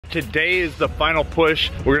Today is the final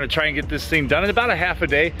push. We're gonna try and get this thing done in about a half a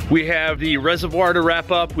day. We have the reservoir to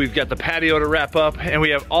wrap up, we've got the patio to wrap up, and we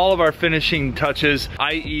have all of our finishing touches,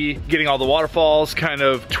 i.e. getting all the waterfalls kind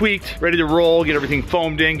of tweaked, ready to roll, get everything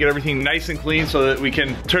foamed in, get everything nice and clean so that we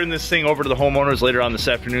can turn this thing over to the homeowners later on this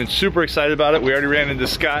afternoon. Super excited about it. We already ran into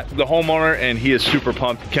Scott, the homeowner, and he is super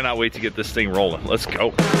pumped. Cannot wait to get this thing rolling. Let's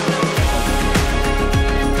go.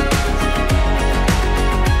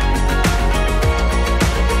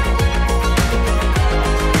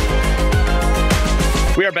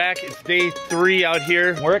 We are back. It's day 3 out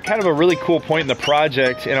here. We're at kind of a really cool point in the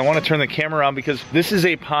project, and I want to turn the camera around because this is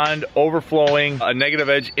a pond overflowing a negative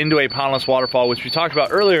edge into a pondless waterfall, which we talked about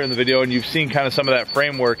earlier in the video, and you've seen kind of some of that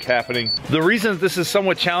framework happening. The reason this is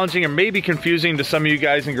somewhat challenging and maybe confusing to some of you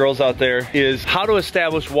guys and girls out there is how to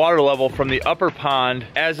establish water level from the upper pond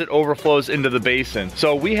as it overflows into the basin.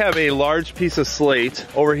 So we have a large piece of slate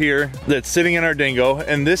over here that's sitting in our dingo,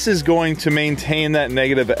 and this is going to maintain that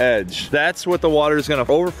negative edge. That's what the water is going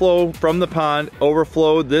to overflow from the pond,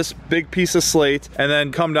 overflow this big piece of slate, and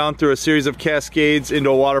then come down through a series of cascades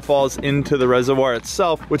into waterfalls into the reservoir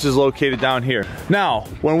itself, which is located down here. Now,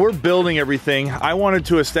 when we're building everything, I wanted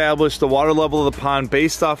to establish the water level of the pond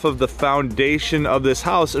based off of the foundation of this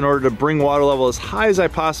house in order to bring water level as high as I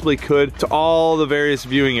possibly could to all the various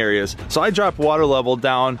viewing areas. So I dropped water level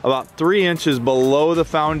down about 3 inches below the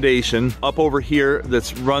foundation up over here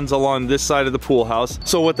that runs along this side of the pool house.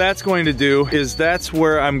 So what that's going to do is that's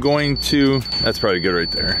where I'm going to, that's probably good right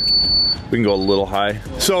there. We can go a little high.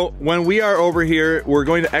 So when we are over here, we're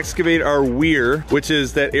going to excavate our weir, which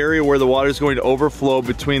is that area where the water is going to overflow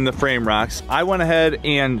between the frame rocks. I went ahead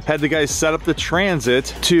and had the guys set up the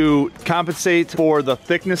transit to compensate for the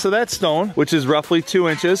thickness of that stone, which is roughly 2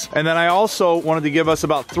 inches. And then I also wanted to give us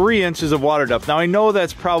about 3 inches of water depth. Now I know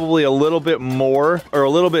that's probably a little bit more or a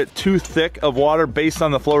little bit too thick of water based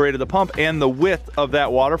on the flow rate of the pump and the width of that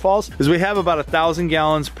waterfalls, because we have about 1,000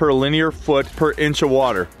 gallons per linear foot per inch of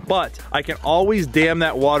water. But I can always dam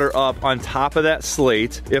that water up on top of that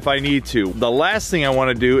slate if I need to. The last thing I want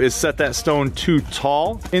to do is set that stone too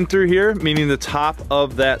tall in through here, meaning the top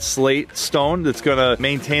of that slate stone that's going to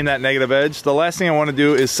maintain that negative edge. The last thing I want to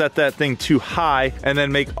do is set that thing too high and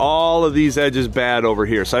then make all of these edges bad over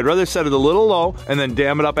here. So I'd rather set it a little low and then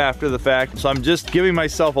dam it up after the fact. So I'm just giving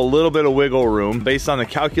myself a little bit of wiggle room based on the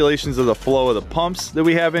calculations of the flow of the pumps that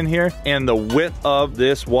we have in here and the width of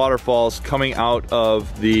this waterfalls coming out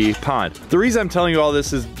of the pond. The reason I'm telling you all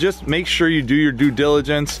this is just make sure you do your due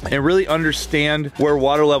diligence and really understand where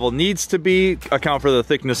water level needs to be, account for the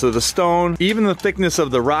thickness of the stone, even the thickness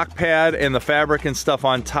of the rock pad and the fabric and stuff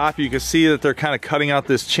on top. You can see that they're kind of cutting out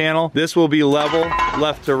this channel. This will be level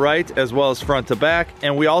left to right as well as front to back,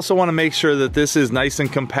 and we also want to make sure that this is nice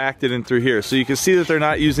and compacted in through here. So you can see that they're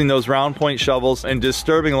not using those round point shovels and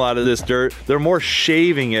disturbing a lot of this dirt. They're more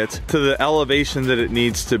shaving it to the elevation that it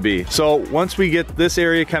needs to be. So once we get this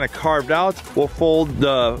area kind of carved out, we'll fold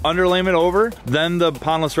the underlayment over, then the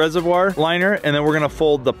pondless reservoir liner, and then we're gonna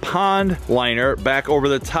fold the pond liner back over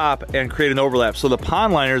the top and create an overlap. So the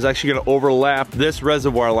pond liner is actually gonna overlap this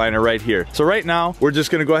reservoir liner right here. So right now, we're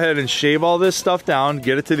just gonna go ahead and shave all this stuff down,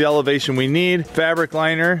 get it to the elevation we need, fabric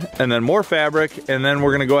liner, and then more fabric, and then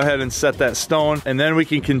we're gonna go ahead and set that stone, and then we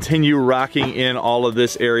can continue rocking in all of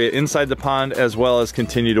this area inside the pond, as well as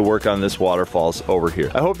continue to work on this waterfalls over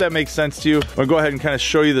here. I hope that makes sense to you. I'm gonna go ahead and kind of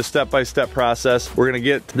show you the step-by-step process. We're gonna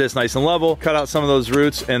get this nice and level, cut out some of those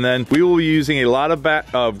roots, and then we will be using a lot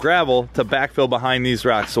of gravel to backfill behind these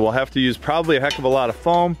rocks. So we'll have to use probably a heck of a lot of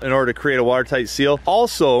foam in order to create a watertight seal.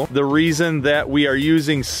 Also, the reason that we are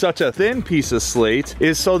using such a thin piece of slate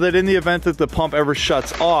is so that in the event that the pump ever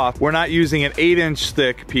shuts off, we're not using an 8-inch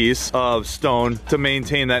thick piece of stone to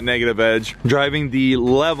maintain that negative edge, driving the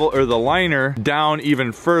level or the liner down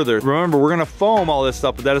even further. Remember, we're gonna foam all this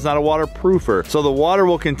stuff, but that is not a waterproofer. So the water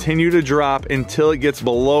will continue to drop until it gets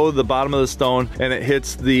below the bottom of the stone and it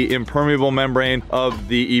hits the impermeable membrane of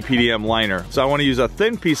the EPDM liner. So I want to use a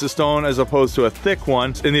thin piece of stone as opposed to a thick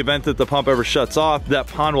one. In the event that the pump ever shuts off, that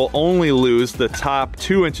pond will only lose the top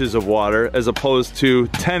 2 inches of water as opposed to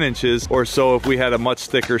 10 inches or so if we had a much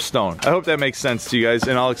thicker stone. I hope that makes sense to you guys,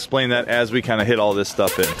 and I'll explain that as we kind of hit all this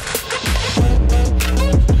stuff in.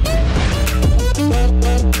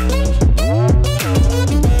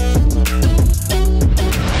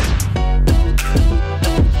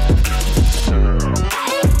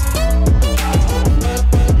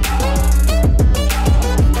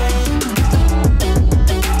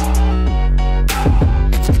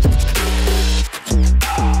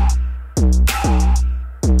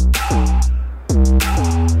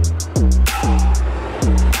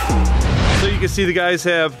 see the guys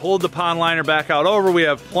have pulled the pond liner back out over. We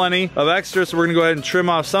have plenty of extra, so we're gonna go ahead and trim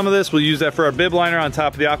off some of this. We'll use that for our bib liner on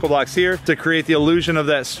top of the aqua blocks here to create the illusion of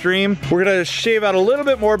that stream. We're gonna shave out a little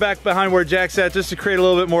bit more back behind where Jack's at just to create a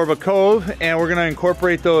little bit more of a cove, and we're gonna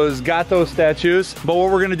incorporate those gato statues. But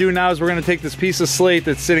what we're gonna do now is we're gonna take this piece of slate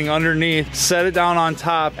that's sitting underneath, set it down on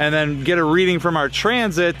top, and then get a reading from our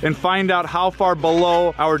transit and find out how far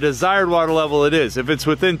below our desired water level it is. If it's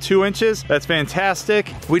within 2 inches, that's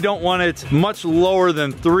fantastic. We don't want it much lower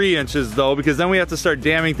than 3 inches though, because then we have to start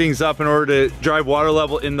damming things up in order to drive water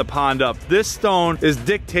level in the pond up. This stone is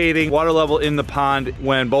dictating water level in the pond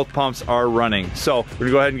when both pumps are running. So we're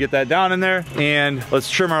gonna go ahead and get that down in there, and let's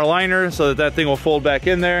trim our liner so that that thing will fold back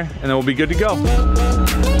in there, and then we'll be good to go.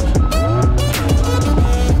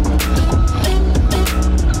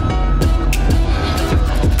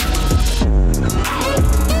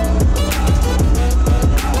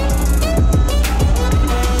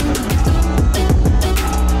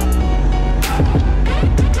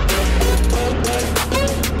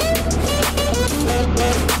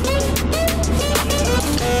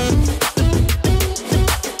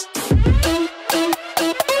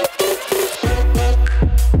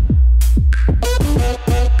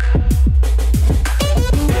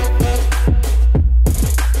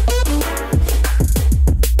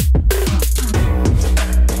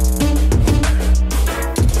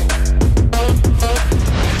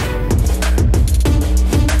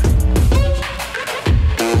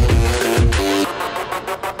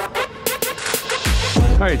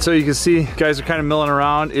 All right, so you can see guys are kind of milling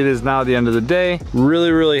around. It is now the end of the day.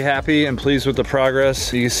 Really happy and pleased with the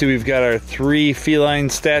progress. You can see we've got our 3 feline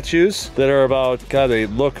statues that are about, God, they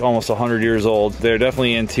look almost 100 years old. They're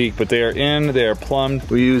definitely antique, but they are plumbed.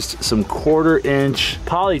 We used some 1/4-inch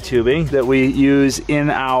poly tubing that we use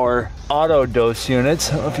in our auto dose units.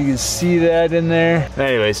 I don't know if you can see that in there.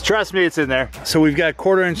 Anyways, trust me, it's in there. So we've got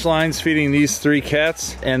 1/4-inch lines feeding these 3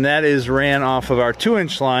 cats, and that is ran off of our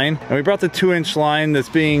 2-inch line. And we brought the 2-inch line that's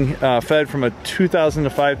being fed from a 2,000 to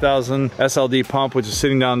 5,000 SLD pump, which is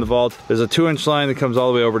sitting down in the vault. There's a 2-inch line that comes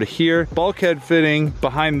all the way over to here. Bulkhead fitting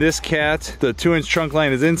behind this cat. The 2-inch trunk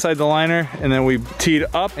line is inside the liner, and then we teed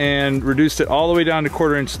up and reduced it all the way down to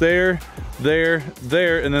 1/4 inch there,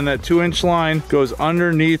 and then that 2-inch line goes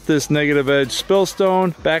underneath this negative edge spill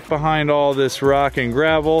stone, back behind all this rock and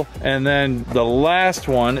gravel, and then the last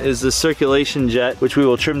one is the circulation jet, which we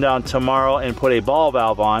will trim down tomorrow and put a ball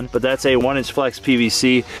valve on, but that's a 1-inch flex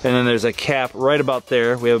PVC, and then there's a cap right about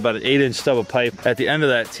there. We have about an 8-inch stub of pipe at the end of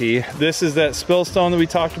that tee. This is that spill stone that we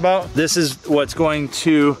talked about. This is what's going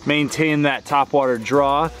to maintain that top water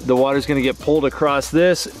draw. The water's gonna get pulled across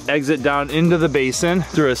this, exit down into the basin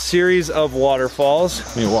through a series of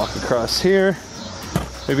waterfalls. Let me walk across here.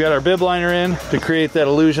 We've got our bib liner in to create that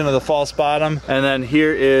illusion of the false bottom, and then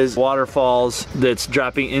here is waterfalls that's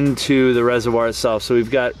dropping into the reservoir itself. So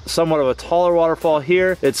we've got somewhat of a taller waterfall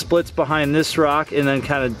here. It splits behind this rock and then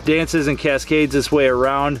kind of dances and cascades its way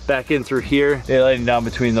around back in through here, lighting down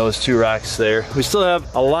between those 2 rocks there. We still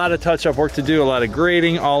have a lot of touch-up work to do, a lot of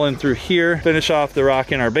grading all in through here, finish off the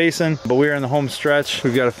rock in our basin, but we're in the home stretch.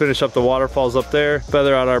 We've got to finish up the waterfalls up there,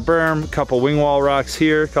 feather out our berm, a couple wing wall rocks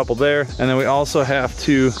here, a couple there, and then we also have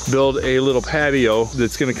to build a little patio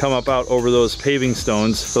that's going to come up out over those paving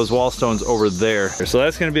stones, those wall stones over there. So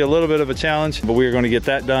that's going to be a little bit of a challenge, but we are going to get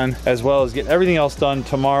that done as well as get everything else done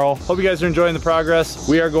tomorrow. Hope you guys are enjoying the progress.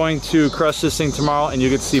 We are going to crush this thing tomorrow, and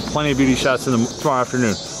you get to see plenty of beauty shots tomorrow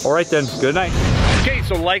afternoon. All right then, good night. Okay,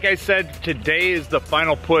 so like I said, today is the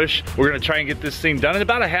final push. We're gonna try and get this thing done in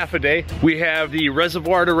about a half a day. We have the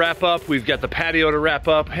reservoir to wrap up, we've got the patio to wrap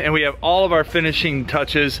up, and we have all of our finishing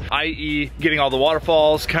touches, i.e. getting all the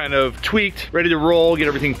waterfalls kind of tweaked, ready to roll, get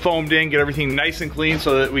everything foamed in, get everything nice and clean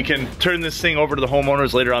so that we can turn this thing over to the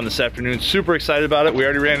homeowners later on this afternoon. Super excited about it. We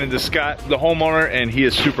already ran into Scott, the homeowner, and he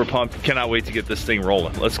is super pumped. Cannot wait to get this thing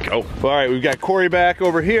rolling. Let's go. All right, we've got Corey back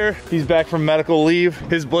over here. He's back from medical leave.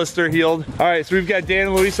 His blister healed. All right, so we've got Dan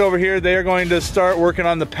and Luis over here. They are going to start working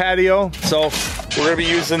on the patio. So we're gonna be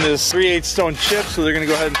using this 3/8 stone chip. So they're gonna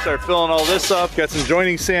go ahead and start filling all this up. Got some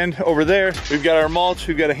joining sand over there. We've got our mulch.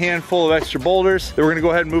 We've got a handful of extra boulders that we're gonna go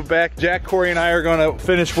ahead and move back. Jack, Corey, and I are gonna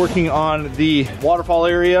finish working on the waterfall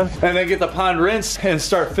area and then get the pond rinsed and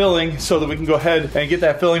start filling so that we can go ahead and get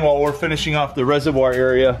that filling while we're finishing off the reservoir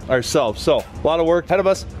area ourselves. So a lot of work ahead of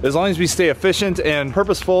us. As long as we stay efficient and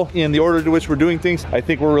purposeful in the order to which we're doing things, I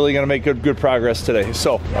think we're really gonna make good progress today.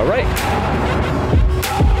 So, all right.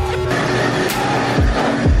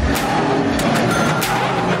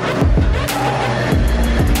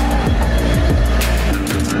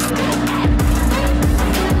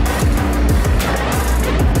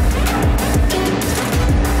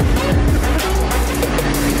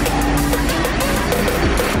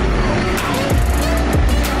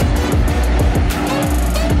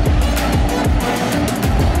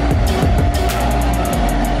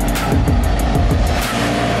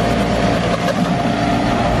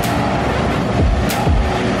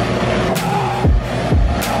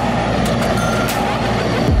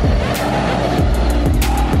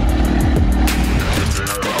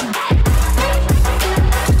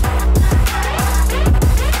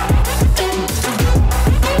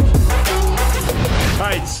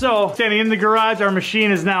 right, so standing in the garage, our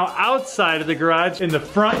machine is now outside of the garage in the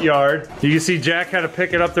front yard. You can see Jack had to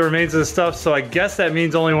pick it up the remains of the stuff, so I guess that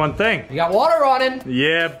means only one thing. You got water running.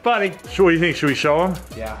 Yeah, buddy. So what do you think? Should we show them?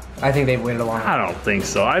 Yeah, I think they've waited a long time. I don't think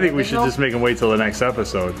so. I think we should just make them wait till the next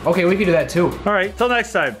episode. Okay, we can do that too. All right, till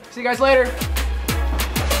next time. See you guys later.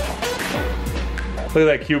 Look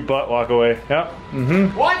at that cute butt walk away. Yep.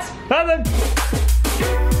 Mm-hmm. What? Nothing.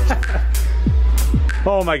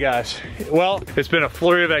 Oh my gosh. Well, it's been a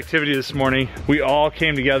flurry of activity this morning. We all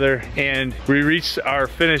came together and we reached our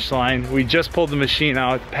finish line. We just pulled the machine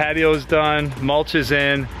out. Patio's done, mulch is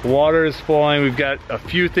in, water is flowing. We've got a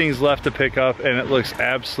few things left to pick up and it looks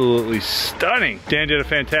absolutely stunning. Dan did a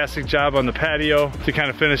fantastic job on the patio to kind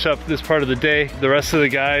of finish up this part of the day. The rest of the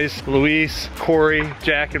guys, Luis, Corey,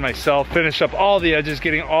 Jack, and myself, finished up all the edges,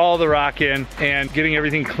 getting all the rock in and getting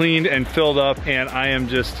everything cleaned and filled up. And I am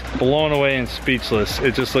just blown away and speechless.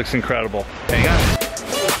 It just looks incredible. Hang on.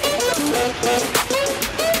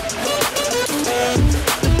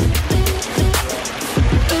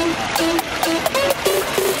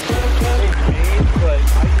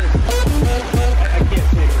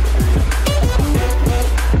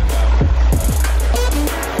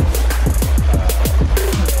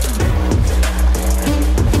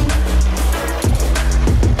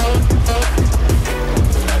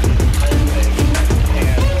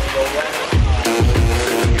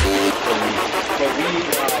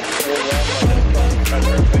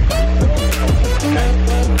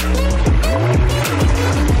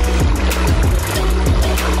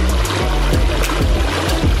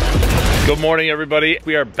 Good morning, everybody.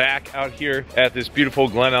 We are back out here at this beautiful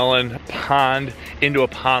Glen Ellen pond into a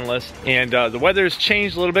pondless, and the weather has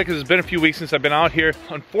changed a little bit because it's been a few weeks since I've been out here.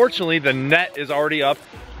 Unfortunately, the net is already up,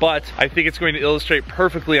 but I think it's going to illustrate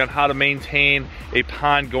perfectly on how to maintain a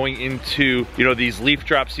pond going into, you know, these leaf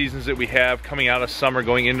drop seasons that we have coming out of summer,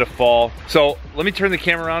 going into fall. So let me turn the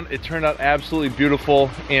camera around. It turned out absolutely beautiful,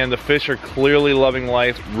 and the fish are clearly loving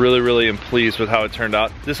life. Really am pleased with how it turned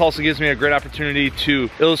out. This also gives me a great opportunity to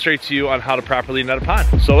illustrate to you on how to properly net a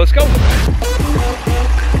pond. So let's go.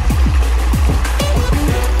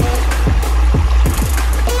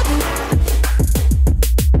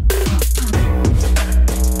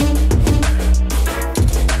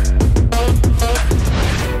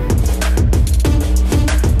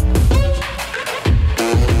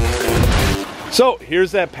 So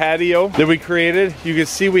here's that patio that we created. You can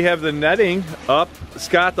see we have the netting up.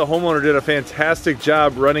 Scott, the homeowner, did a fantastic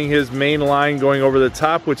job running his main line going over the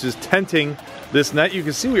top, which is tenting this net. You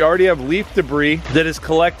can see we already have leaf debris that is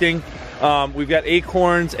collecting. We've got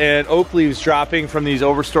acorns and oak leaves dropping from these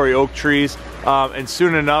overstory oak trees. And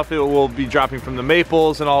soon enough, it will be dropping from the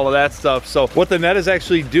maples and all of that stuff. So what the net is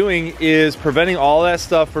actually doing is preventing all that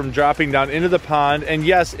stuff from dropping down into the pond. And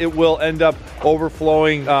yes, it will end up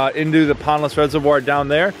overflowing into the pondless reservoir down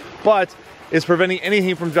there, but it's preventing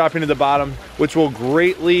anything from dropping to the bottom, which will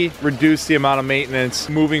greatly reduce the amount of maintenance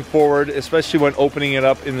moving forward, especially when opening it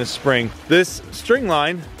up in the spring. This string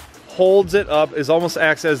line holds it up, is almost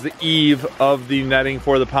acts as the eave of the netting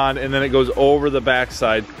for the pond, and then it goes over the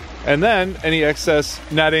backside. And then any excess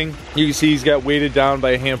netting, you can see he's got weighted down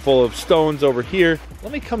by a handful of stones over here.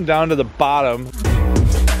 Let me come down to the bottom.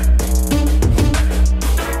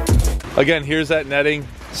 Again, here's that netting.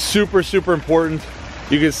 Super important.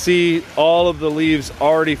 You can see all of the leaves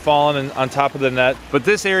already fallen on top of the net. But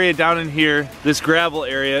this area down in here, this gravel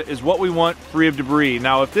area, is what we want free of debris.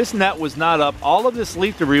 Now, if this net was not up, all of this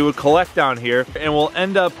leaf debris would collect down here and will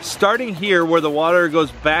end up starting here where the water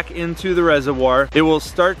goes back into the reservoir. It will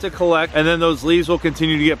start to collect, and then those leaves will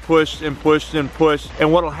continue to get pushed and pushed and pushed.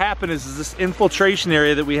 And what will happen is this infiltration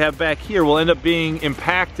area that we have back here will end up being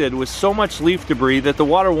impacted with so much leaf debris that the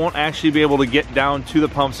water won't actually be able to get down to the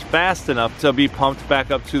pumps fast enough to be pumped back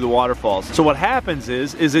up to the waterfalls. So what happens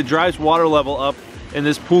is it drives water level up in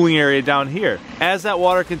this pooling area down here. As that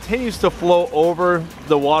water continues to flow over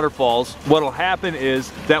the waterfalls, what will happen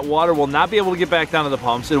is that water will not be able to get back down to the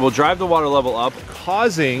pumps. It will drive the water level up,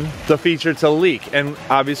 causing the feature to leak and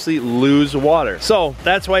obviously lose water. So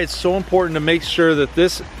that's why it's so important to make sure that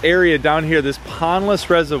this area down here, this pondless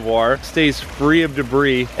reservoir, stays free of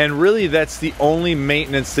debris. And really that's the only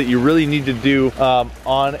maintenance that you really need to do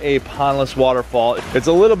on a pondless waterfall. It's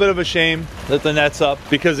a little bit of a shame that the net's up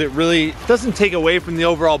because it really doesn't take away from the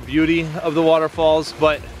overall beauty of the waterfalls,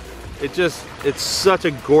 but it's such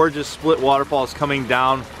a gorgeous split waterfalls coming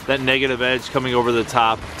down that negative edge coming over the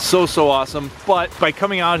top. So awesome. But by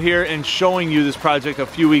coming out here and showing you this project a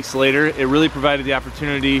few weeks later, it really provided the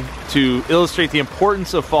opportunity to illustrate the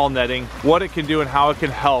importance of fall netting, what it can do and how it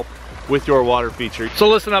can help with your water feature. So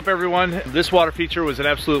listen up, everyone. This water feature was an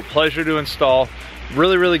absolute pleasure to install.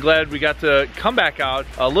 really glad we got to come back out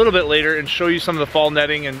a little bit later and show you some of the fall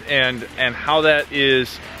netting and how that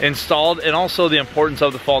is installed, and also the importance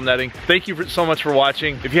of the fall netting. Thank you so much for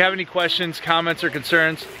watching. If you have any questions, comments, or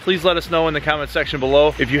concerns, please let us know in the comment section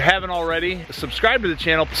below. If you haven't already, subscribe to the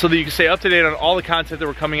channel so that you can stay up to date on all the content that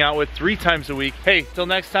we're coming out with 3 times a week. Hey, till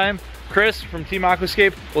next time, Chris from Team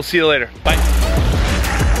Aquascape, we'll see you later. Bye.